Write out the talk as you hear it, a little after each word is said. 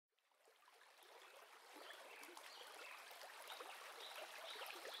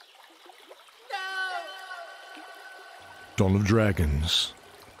Dawn of Dragons,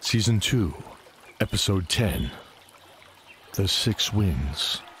 Season 2, Episode 10, The Six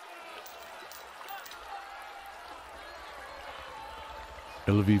Winds.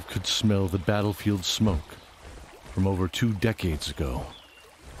 ELLOVEVE could smell the battlefield smoke from over 2 decades ago.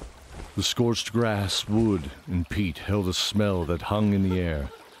 The scorched grass, wood, and peat held a smell that hung in the air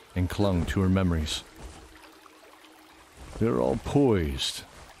and clung to her memories. They were all poised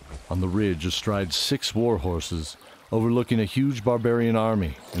on the ridge astride 6 war horses overlooking a huge barbarian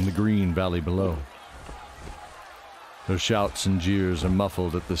army in the green valley below. Their shouts and jeers are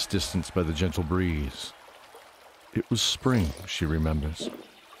muffled at this distance by the gentle breeze. It was spring, she remembers.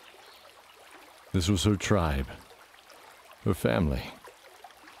 This was her tribe, her family,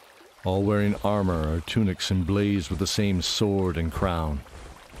 all wearing armor or tunics emblazed with the same sword and crown,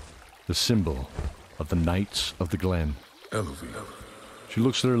 the symbol of the Knights of the Glen. ELLOVEVE. She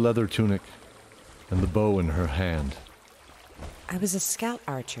looks at her leather tunic and the bow in her hand. I was a scout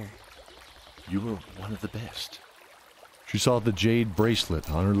archer. You were one of the best. She saw the jade bracelet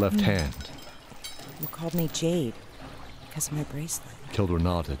on her left hand. You called me Jade because of my bracelet. Keldor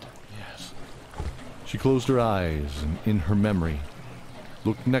nodded. Yes. She closed her eyes and, in her memory,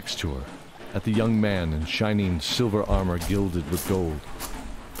 looked next to her at the young man in shining silver armor gilded with gold,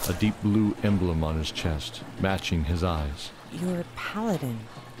 a deep blue emblem on his chest, matching his eyes. You're Paladin,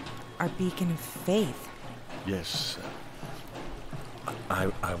 our beacon of faith. Yes.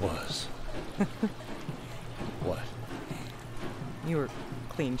 I was. What? You were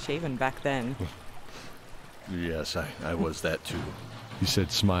clean-shaven back then. Yes, I was that too. He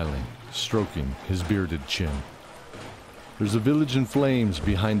said, smiling, stroking his bearded chin. There's a village in flames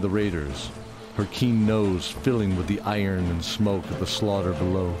behind the raiders, her keen nose filling with the iron and smoke of the slaughter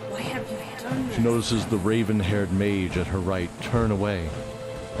below. Why have you done this? She notices the raven-haired mage at her right turn away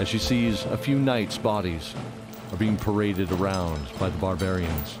as she sees a few knights' bodies are being paraded around by the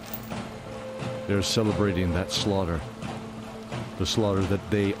barbarians. They're celebrating that slaughter, the slaughter that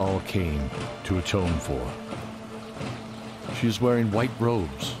they all came to atone for. She is wearing white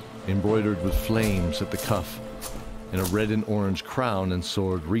robes, embroidered with flames at the cuff, and a red and orange crown and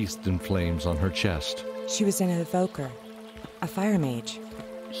sword wreathed in flames on her chest. She was an evoker, a fire mage.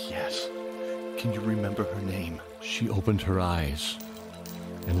 Yes. Can you remember her name? She opened her eyes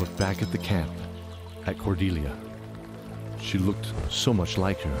and looked back at the camp, at Cordelia. She looked so much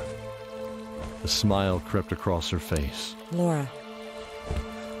like her. A smile crept across her face. Laura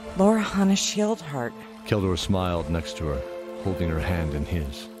Hannah Shieldheart. Keldor smiled next to her, holding her hand in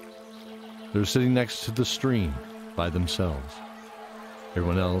his. They were sitting next to the stream, by themselves.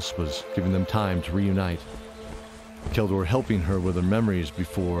 Everyone else was giving them time to reunite. Keldor helping her with her memories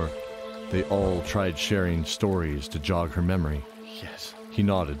before they all tried sharing stories to jog her memory. Yes. He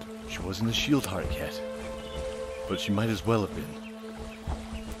nodded. She wasn't a Shieldheart yet, but she might as well have been.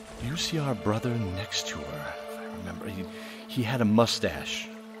 You see our brother next to her, if I remember. He had a mustache.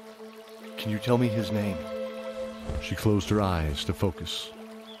 Can you tell me his name? She closed her eyes to focus.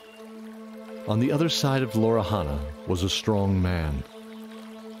 On the other side of Laura Hannah was a strong man.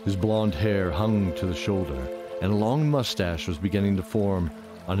 His blonde hair hung to the shoulder, and a long mustache was beginning to form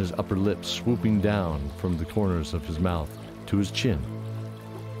on his upper lip, swooping down from the corners of his mouth to his chin.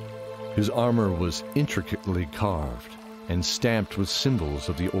 His armor was intricately carved and stamped with symbols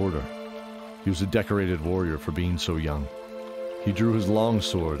of the Order. He was a decorated warrior for being so young. He drew his long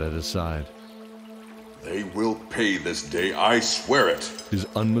sword at his side. They will pay this day, I swear it. His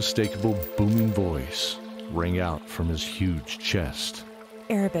unmistakable booming voice rang out from his huge chest.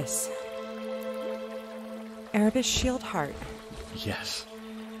 Erebus Shieldheart. Yes.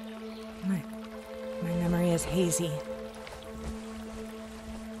 My memory is hazy.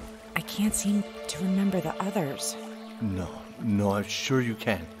 I can't seem to remember the others. No, I'm sure you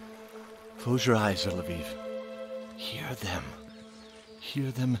can. Close your eyes, ELLOVEVE.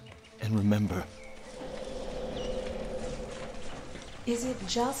 Hear them, and remember. Is it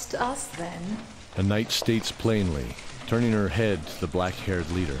just us, then? A knight states plainly, turning her head to the black-haired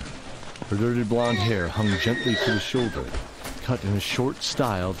leader. Her dirty blonde hair hung gently to the shoulder, cut in a short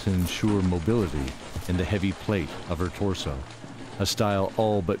style to ensure mobility in the heavy plate of her torso, a style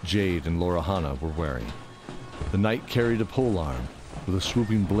all but Jade and Laura Hannah were wearing. The knight carried a polearm with a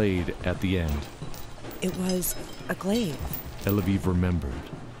swooping blade at the end. It was a glaive. ELLOVEVE remembered.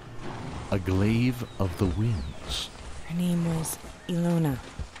 A glaive of the winds. Her name was ELONA.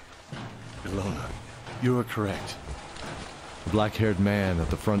 ELONA, you are correct. The black-haired man at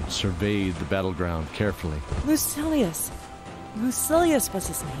the front surveyed the battleground carefully. Lucilius was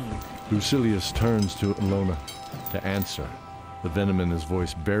his name. LUCILIUS turns to ELONA to answer, the venom in his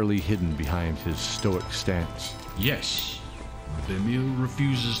voice barely hidden behind his stoic stance. Yes, The Emil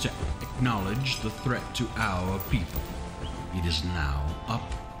refuses to acknowledge the threat to our people. It is now up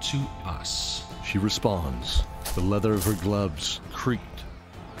to us. She responds. The leather of her gloves creaked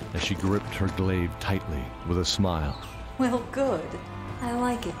as she gripped her glaive tightly with a smile. Well, good. I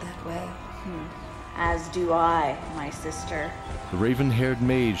like it that way. As do I, my sister. The raven-haired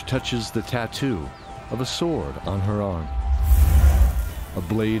mage touches the tattoo of a sword on her arm. A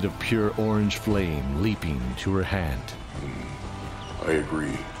blade of pure orange flame leaping to her hand. I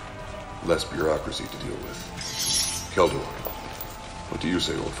agree. Less bureaucracy to deal with. Keldor, what do you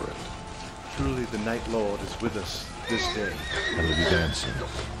say, old friend? Truly the Night Lord is with us this day. ELLOVEVE answers.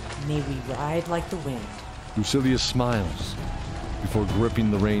 May we ride like the wind. LUCILIUS smiles before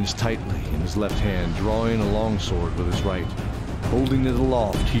gripping the reins tightly in his left hand, drawing a longsword with his right. Holding it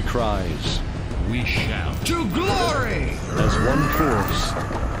aloft, he cries, We shall to glory! As one force,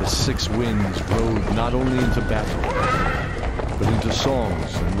 the six winds rode not only into battle, but into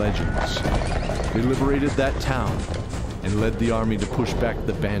songs and legends. They liberated that town and led the army to push back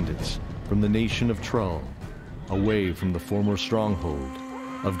the bandits from the nation of Trull, away from the former stronghold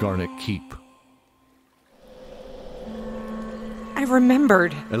of Garnet Keep. I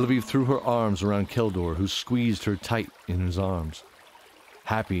remembered. ELLOVEVE threw her arms around Keldor, who squeezed her tight in his arms.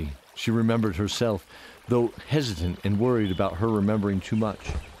 Happy, she remembered herself, though hesitant and worried about her remembering too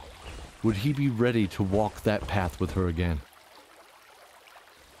much. Would he be ready to walk that path with her again?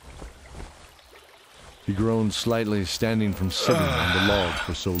 He groaned slightly, standing from sitting on the log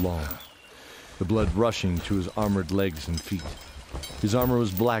for so long, the blood rushing to his armored legs and feet. His armor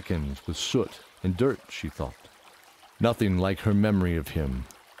was blackened with soot and dirt, she thought. Nothing like her memory of him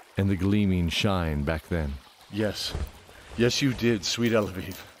and the gleaming shine back then. Yes. Yes, you did, sweet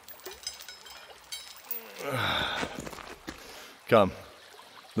ELLOVEVE. Come.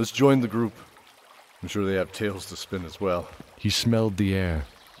 Let's join the group. I'm sure they have tales to spin as well. He smelled the air.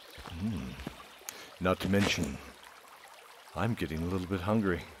 Not to mention, I'm getting a little bit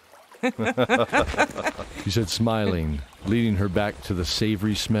hungry. He said, smiling, leading her back to the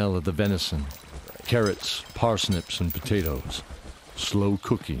savory smell of the venison, carrots, parsnips, and potatoes, slow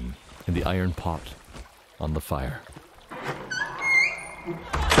cooking in the iron pot on the fire.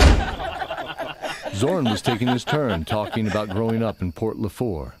 ZORIN was taking his turn, talking about growing up in Port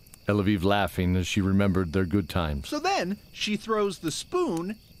Lefort, ELLOVEVE laughing as she remembered their good times. So then she throws the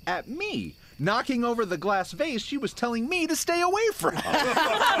spoon at me, knocking over the glass vase she was telling me to stay away from.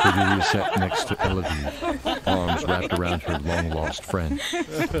 Cordelia sat next to ELLOVEVE, arms wrapped around her long-lost friend.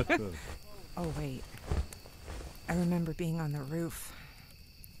 Oh, wait. I remember being on the roof,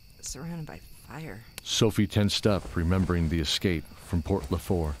 surrounded by fire. Sophie tensed up, remembering the escape from Port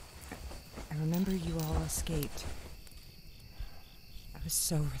Lefort. I remember you all escaped. I was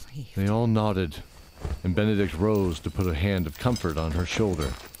so relieved. They all nodded, and BENEDICT rose to put a hand of comfort on her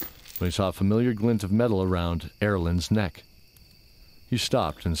shoulder when he saw a familiar glint of metal around ERALIN's neck. He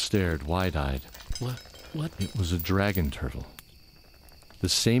stopped and stared wide-eyed. What? It was a dragon turtle. The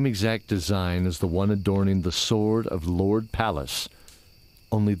same exact design as the one adorning the sword of Lord Pallas,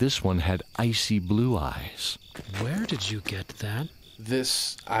 only this one had icy blue eyes. Where did you get that?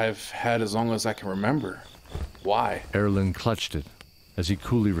 This I've had as long as I can remember. Why? ERALIN clutched it as he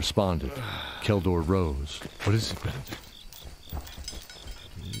coolly responded. Keldor rose. What is it, BENEDICT?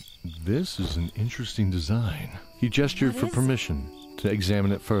 This is an interesting design. He gestured for permission to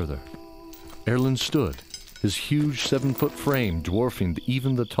examine it further. ERALIN stood, his huge 7-foot frame dwarfing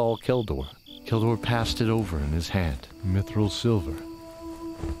even the tall Keldor. Keldor passed it over in his hand. Mithril silver.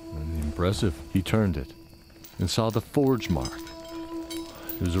 Impressive. He turned it and saw the forge mark.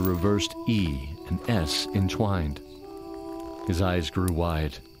 It was a reversed E and S entwined. His eyes grew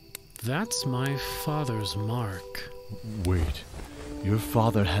wide. That's my father's mark. Wait, your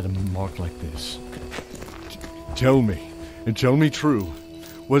father had a mark like this. Tell me, and tell me true.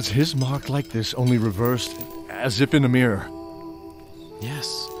 Was his mark like this, only reversed, as if in a mirror?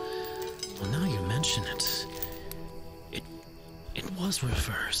 Yes. Well, now you mention it. It was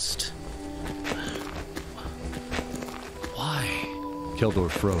reversed. Why? Keldor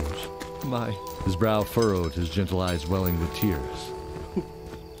froze. My. His brow furrowed, his gentle eyes welling with tears.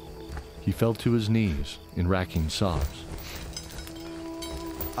 He fell to his knees in racking sobs.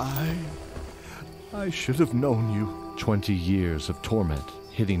 I should have known you. 20 years of torment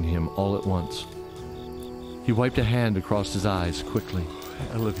hitting him all at once. He wiped a hand across his eyes quickly.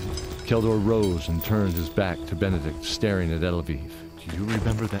 ELLOVEVE. Keldor rose and turned his back to BENEDICT, staring at ELLOVEVE. Do you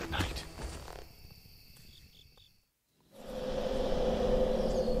remember that night?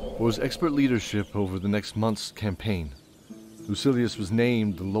 For his expert leadership over the next month's campaign, LUCILIUS was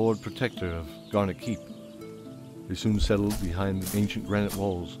named the Lord Protector of Garnet Keep. They soon settled behind the ancient granite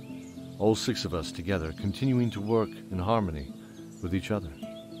walls, all 6 of us together, continuing to work in harmony with each other.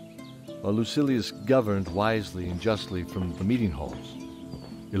 While Lucilius governed wisely and justly from the meeting halls,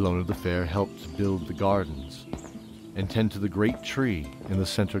 Ilona the Fair helped build the gardens and tend to the great tree in the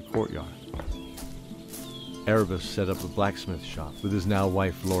center courtyard. Erebus set up a blacksmith shop with his now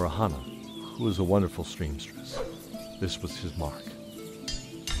wife Laura Hanna, who was a wonderful streamstress. This was his mark.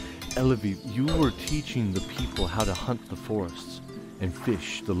 ELLOVEVE, you were teaching the people how to hunt the forests and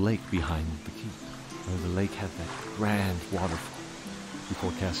fish the lake behind the keep, where the lake had that grand waterfall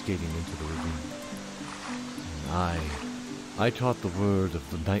before cascading into the ravine. And I taught the word of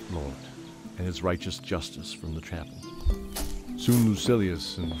the Night Lord and his righteous justice from the chapel. Soon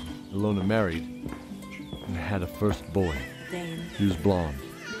Lucilius and Ilona married and had a first boy. ZANE. He was blonde,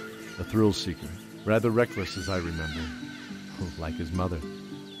 a thrill-seeker, rather reckless as I remember, like his mother.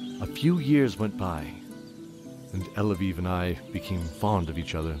 A few years went by, and ELLOVEVE and I became fond of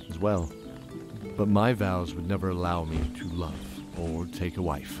each other as well. But my vows would never allow me to love or take a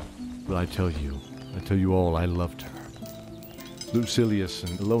wife. But I tell you all, I loved her. Lucilius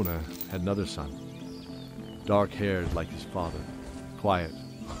and Ilona had another son, dark-haired like his father, quiet,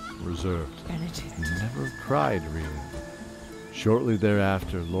 reserved, Benedict. never cried really. Shortly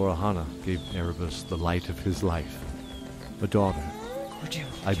thereafter, Laura Hanna gave Erebus the light of his life, a daughter.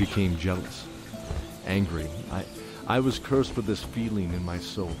 I became jealous, angry. I was cursed with this feeling in my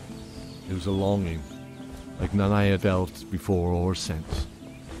soul. It was a longing, like none I had felt before or since.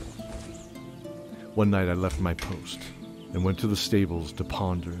 One night I left my post and went to the stables to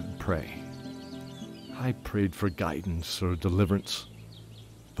ponder and pray. I prayed for guidance or deliverance,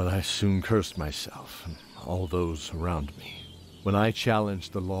 but I soon cursed myself and all those around me. When I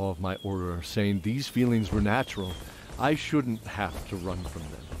challenged the law of my order, saying these feelings were natural, I shouldn't have to run from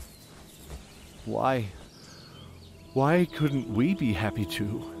them. Why couldn't we be happy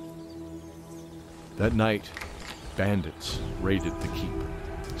too? That night, bandits raided the keep,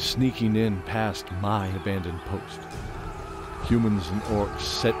 sneaking in past my abandoned post. Humans and orcs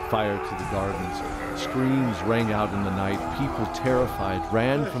set fire to the gardens. Screams rang out in the night. People terrified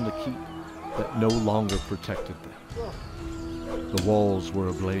ran from the keep that no longer protected them. The walls were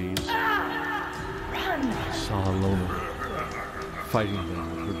ablaze. I saw Ilona fighting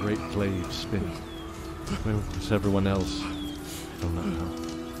them with her great glaive spinning. Where was everyone else? I do not know.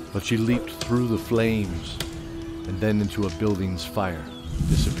 But she leaped through the flames and then into a building's fire,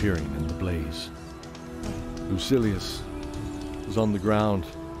 disappearing in the blaze. Lucilius was on the ground,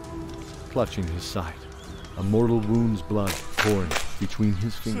 clutching his side, a mortal wound's blood pouring between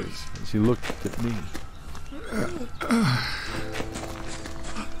his fingers as he looked at me.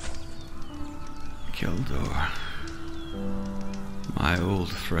 Keldor, my old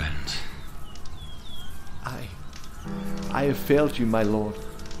friend. I have failed you, my lord.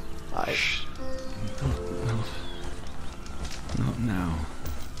 Shh. Not now,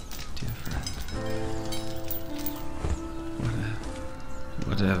 dear friend.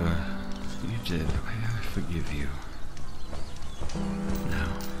 Whatever you did, I forgive you.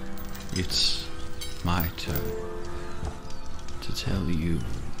 Now, it's my turn to tell you,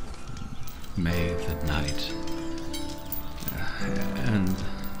 may the night and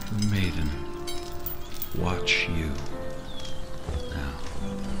the maiden watch you now.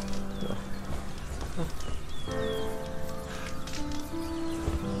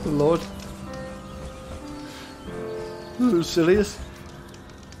 Lord Lucilius,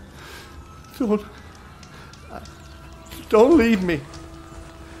 don't leave me,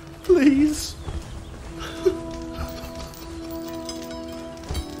 please.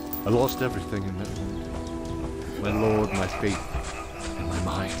 I lost everything in that moment. My lord, my faith, and my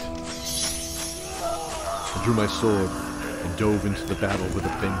mind. I drew my sword and dove into the battle with a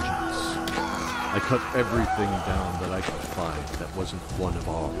vengeance. I cut everything down that I could find that wasn't one of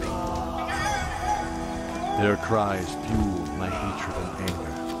our people. Their cries fueled my hatred and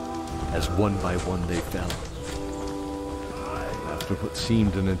anger, as one by one they fell. After what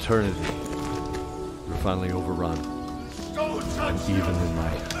seemed an eternity, we were finally overrun. And even in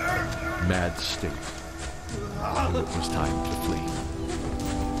my mad state, I knew it was time to flee.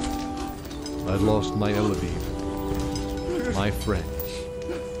 I'd lost my ELLOVEVE, my friends,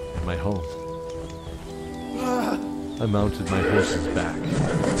 and my home. I mounted my horse's back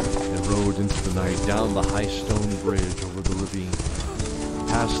and rode into the night down the high stone bridge over the ravine,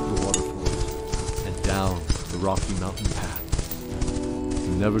 past the waterfalls, and down the rocky mountain path,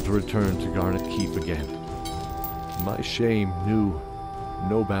 never to return to Garnet Keep again. My shame knew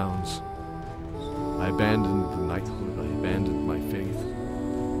no bounds. I abandoned the knighthood, I abandoned my faith,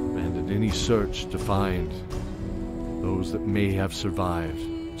 abandoned any search to find those that may have survived,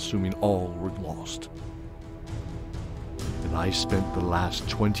 assuming all were lost. And I spent the last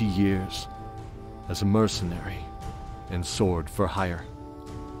 20 years as a mercenary and sword for hire.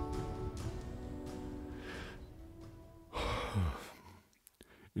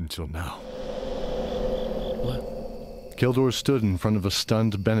 Until now. What? Keldor stood in front of a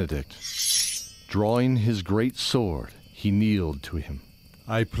stunned Benedict. Drawing his great sword, he kneeled to him.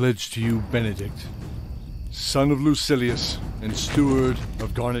 I pledge to you, Benedict, son of Lucilius and steward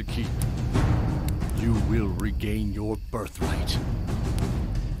of Garnet Keep, you will regain your birthright.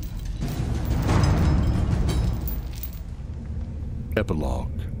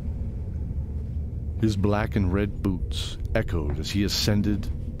 Epilogue. His black and red boots echoed as he ascended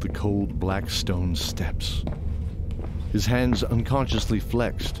the cold black stone steps. His hands unconsciously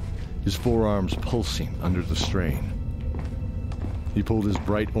flexed, his forearms pulsing under the strain. He pulled his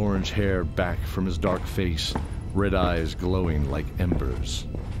bright orange hair back from his dark face, red eyes glowing like embers.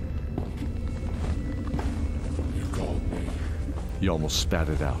 You called me. He almost spat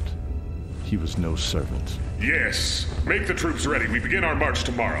it out. He was no servant. Yes! Make the troops ready. We begin our march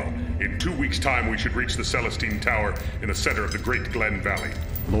tomorrow. In 2 weeks' time, we should reach the Celestine Tower in the center of the Great Glen Valley.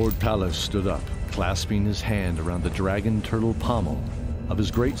 Lord Pallas stood up, clasping his hand around the dragon turtle pommel of his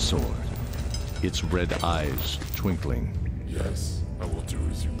great sword, its red eyes twinkling. Yes, I will do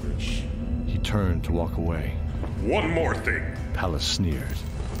as you wish. He turned to walk away. One more thing. Pallas sneered.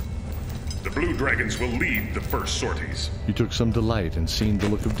 The Blue Dragons will lead the first sorties. He took some delight in seeing the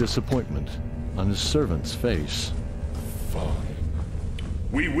look of disappointment on his servant's face. Fine.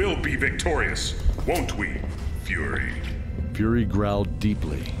 We will be victorious, won't we, Fury? Fury growled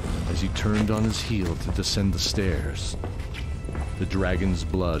deeply as he turned on his heel to descend the stairs, the dragon's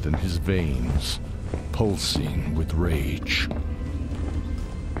blood in his veins pulsing with rage.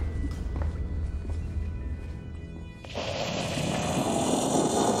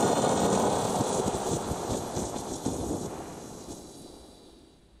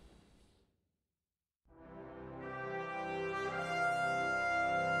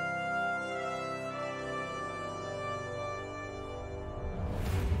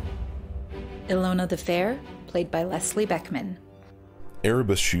 Ilona the Fair, played by Lesley Beckmann.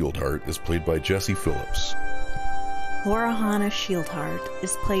 Erebus Shieldheart is played by Jesse Phillips. Laura Hanna Shieldheart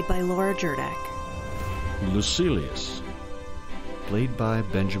is played by Laura Jurdak. Lucilius, played by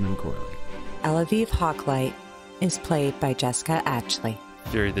Benjamin Corley. ELLOVEVE HAWKLIGHT is played by Jessica Atchley.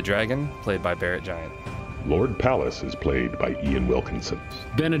 Fury the Dragon, played by Barrett Giant. Lord Pallas is played by Ian Wilkinson.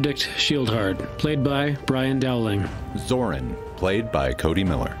 Benedict Shieldheart, played by Brian Dowling. ZORIN, played by Cody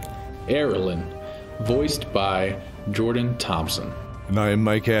Miller. ERALIN, voiced by Jordan Thompson. And I am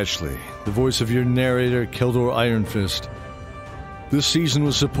Mike Atchley, the voice of your narrator, Keldor IRONFIST. This season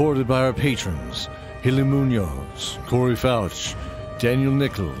was supported by our patrons, Hilly Munoz, Corey Phautch, Daniel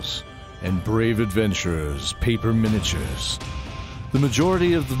Nichols, and brave adventurers, Paper Miniatures. The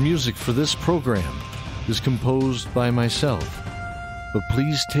majority of the music for this program is composed by myself, but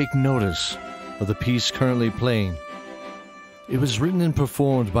please take notice of the piece currently playing. It was written and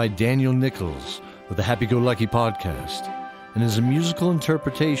performed by Daniel Nichols of the Happy Go Lucky podcast and is a musical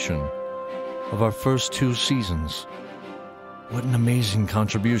interpretation of our first 2 seasons. What an amazing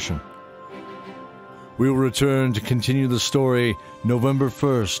contribution. We will return to continue the story November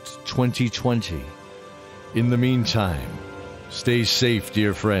 1st, 2020. In the meantime, stay safe,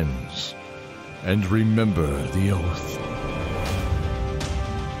 dear friends, and remember the oath.